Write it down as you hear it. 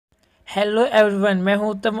Hello everyone, मैं हूं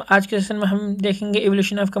उत्तम। आज के सेशन में हम देखेंगे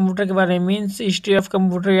इवोल्यूशन ऑफ कंप्यूटर के बारे में, मींस हिस्ट्री ऑफ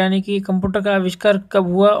कंप्यूटर, यानी कि कंप्यूटर का आविष्कार कब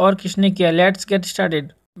हुआ और किसने किया। Let's get started.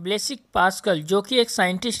 ब्लेसिक पास्कल, जो कि एक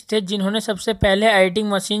साइंटिस्ट थे जिन्होंने सबसे पहले एडिटिंग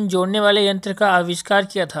मशीन जोड़ने वाले यंत्र का आविष्कार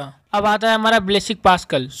किया था। अब आता है हमारा ब्लेसिक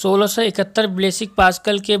पास्कल। 1671 ब्लेसिक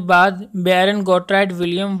पास्कल के बाद बैरन गॉटराइड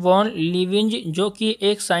विलियम वॉन लीविंज, जो कि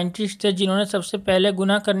एक साइंटिस्ट थे जिन्होंने सबसे पहले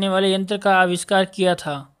गुणा करने वाले यंत्र का आविष्कार किया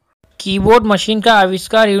था। कीबोर्ड मशीन का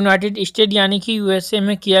आविष्कार यूनाइटेड स्टेट यानी कि यूएसए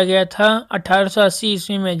में किया गया था 1880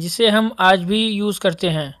 ईस्वी में, जिसे हम आज भी यूज़ करते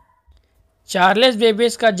हैं। चार्ल्स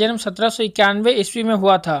बेबेज का जन्म 1791 ईस्वी में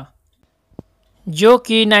हुआ था, जो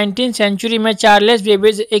कि 19वीं सेंचुरी में चार्ल्स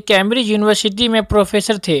बेबेज एक कैम्ब्रिज यूनिवर्सिटी में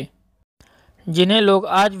प्रोफेसर थे, जिन्हें लोग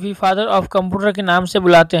आज भी फादर ऑफ कंप्यूटर के नाम से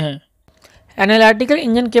बुलाते हैं। एनालिटिकल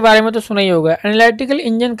इंजन के बारे में तो सुना ही होगा। एनालिटिकल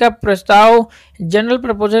इंजन का प्रस्ताव जनरल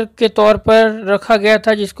प्रपोजल के तौर पर रखा गया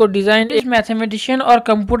था, जिसको डिजाइन एक मैथमेटिशियन और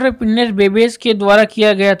कंप्यूटर पिनर बेबेज के द्वारा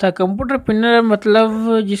किया गया था। कंप्यूटर पिनर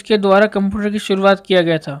मतलब जिसके द्वारा कंप्यूटर की शुरुआत किया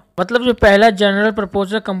गया था, मतलब जो पहला जनरल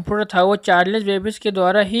प्रपोजल कंप्यूटर था वो चार्ल्स बेबेज के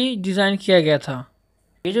द्वारा ही डिजाइन किया गया था।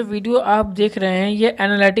 ये जो वीडियो आप देख रहे हैं ये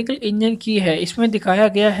एनालिटिकल इंजन की है। इसमें दिखाया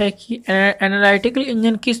गया है कि एनालिटिकल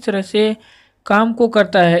इंजन किस तरह से काम को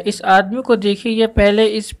करता है। इस आदमी को देखिए, ये पहले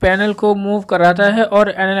इस पैनल को मूव कराता है और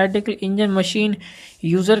एनालिटिकल इंजन मशीन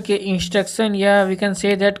यूज़र के इंस्ट्रक्शन या we can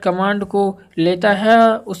say that command को लेता है,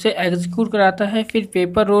 उसे एग्जीक्यूट कराता है, फिर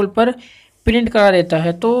पेपर रोल पर प्रिंट करा देता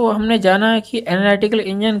है। तो हमने जाना है कि एनालिटिकल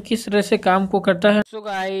इंजन किस तरह से काम को करता है। So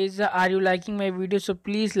guys, are you liking my video? So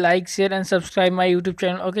please like, share and subscribe my YouTube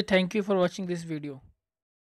channel. Okay, thank you for watching this video.